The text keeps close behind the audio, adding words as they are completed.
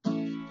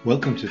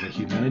Welcome to the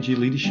Humanity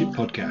Leadership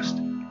Podcast.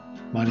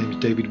 My name is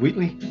David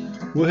Wheatley.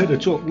 We're here to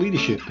talk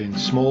leadership in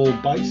small,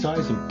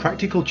 bite-sized and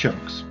practical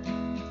chunks.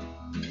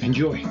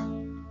 Enjoy.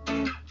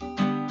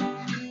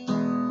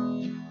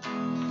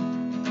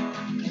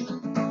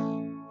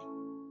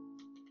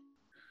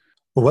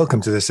 Well,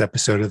 welcome to this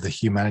episode of the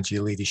Humanity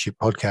Leadership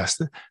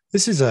Podcast.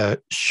 This is a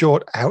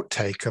short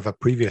outtake of a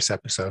previous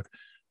episode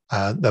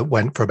that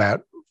went for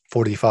about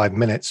 45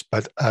 minutes,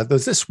 but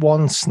there's this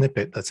one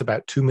snippet that's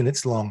about 2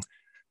 minutes long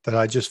that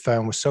I just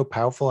found was so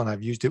powerful, and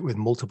I've used it with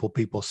multiple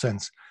people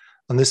since.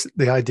 And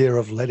the idea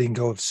of letting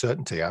go of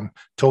certainty. I'm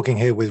talking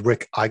here with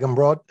Rick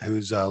Eigenbrod,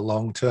 who's a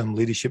long-term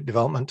leadership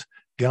development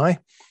guy,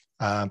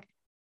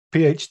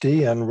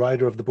 PhD and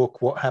writer of the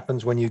book, What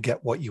Happens When You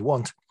Get What You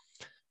Want.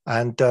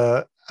 And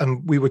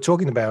we were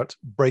talking about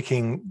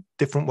breaking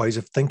different ways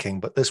of thinking,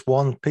 but this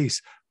one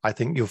piece I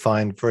think you'll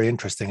find very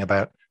interesting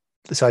about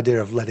this idea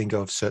of letting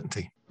go of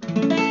certainty.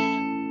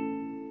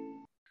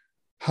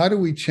 How do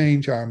we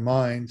change our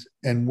minds,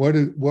 and what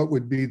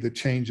would be the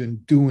change in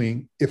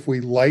doing if we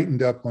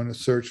lightened up on a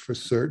search for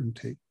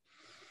certainty?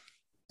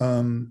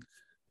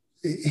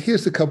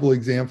 Here's a couple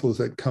examples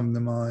that come to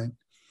mind.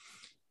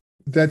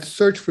 That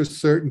search for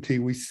certainty,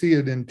 we see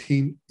it in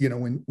team,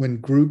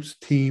 when groups,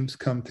 teams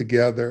come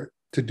together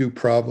to do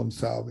problem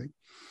solving.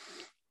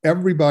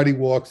 Everybody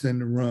walks in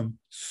the room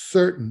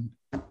certain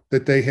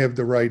that they have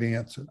the right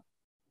answer.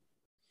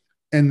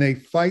 And they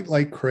fight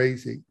like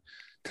crazy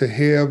to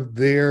have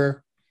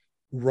their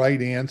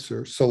right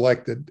answer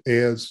selected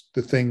as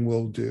the thing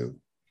we'll do,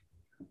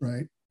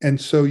 right? And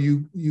so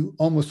you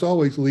almost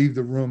always leave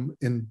the room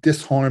in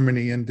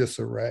disharmony and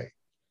disarray.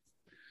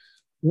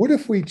 What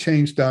if we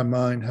changed our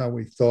mind how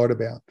we thought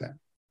about that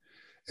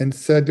and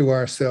said to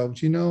ourselves,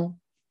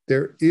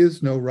 there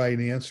is no right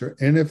answer.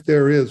 And if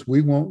there is,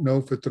 we won't know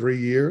for 3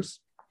 years.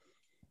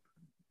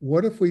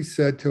 What if we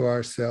said to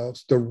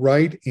ourselves, the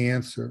right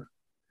answer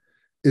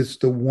is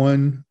the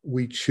one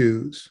we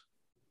choose?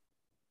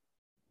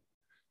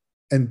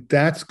 And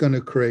that's going to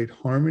create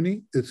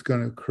harmony. It's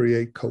going to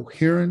create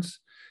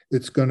coherence.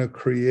 It's going to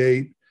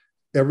create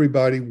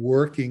everybody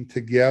working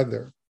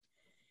together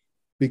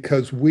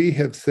because we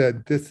have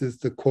said this is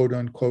the quote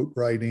unquote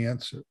right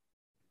answer.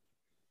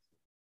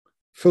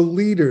 For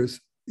leaders,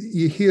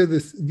 you hear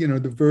this,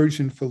 the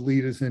version for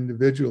leaders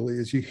individually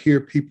is you hear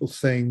people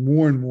saying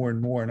more and more and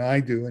more, and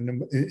I do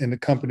in the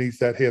companies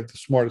that have the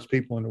smartest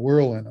people in the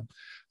world in them,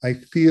 I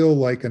feel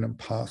like an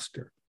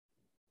imposter.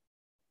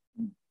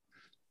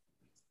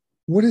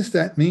 What does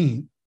that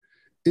mean?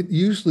 It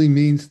usually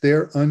means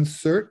they're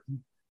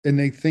uncertain and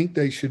they think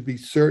they should be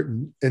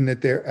certain and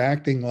that they're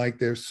acting like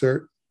they're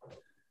certain.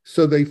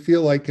 So they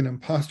feel like an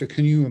imposter.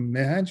 Can you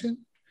imagine?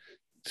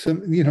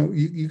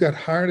 You got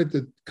hired at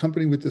the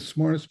company with the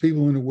smartest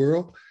people in the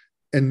world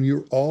and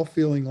you're all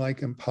feeling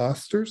like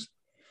imposters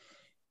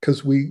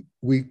because we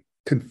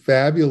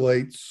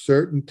confabulate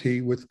certainty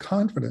with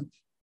confidence.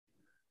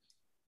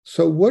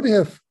 So what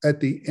if at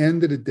the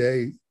end of the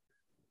day,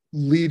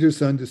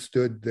 leaders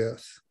understood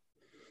this?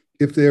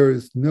 If there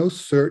is no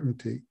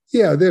certainty,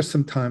 there's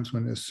some times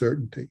when there's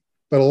certainty,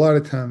 but a lot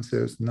of times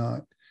there's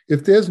not.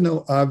 If there's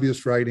no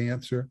obvious right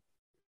answer,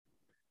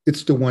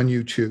 it's the one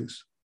you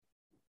choose.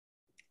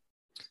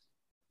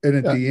 And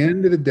at the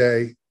end of the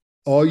day,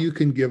 all you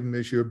can give them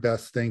is your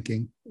best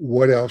thinking.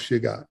 What else you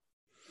got?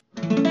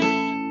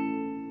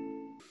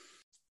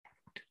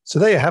 So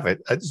there you have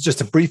it. It's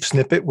just a brief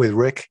snippet with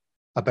Rick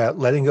about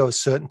letting go of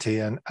certainty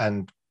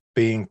and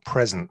being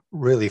present,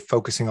 really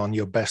focusing on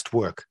your best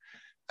work.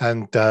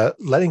 And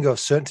letting go of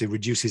certainty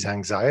reduces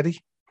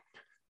anxiety.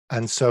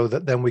 And so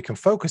that then we can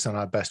focus on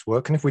our best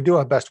work. And if we do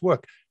our best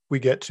work, we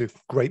get to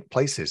great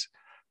places.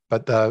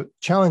 But the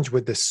challenge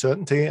with this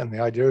certainty and the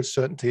idea of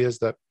certainty is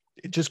that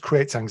it just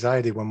creates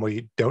anxiety when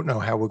we don't know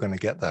how we're going to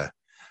get there.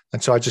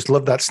 And so I just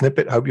love that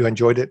snippet. Hope you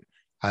enjoyed it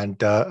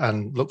and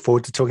look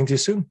forward to talking to you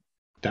soon.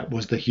 That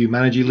was the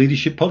Humanity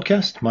Leadership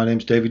Podcast. My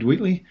name's David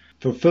Wheatley.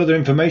 For further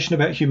information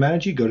about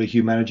Humanity, go to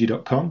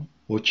humanity.com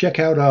or check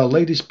out our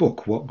latest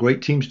book, What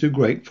Great Teams Do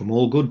Great, from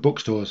all good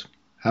bookstores.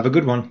 Have a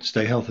good one.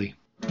 Stay healthy.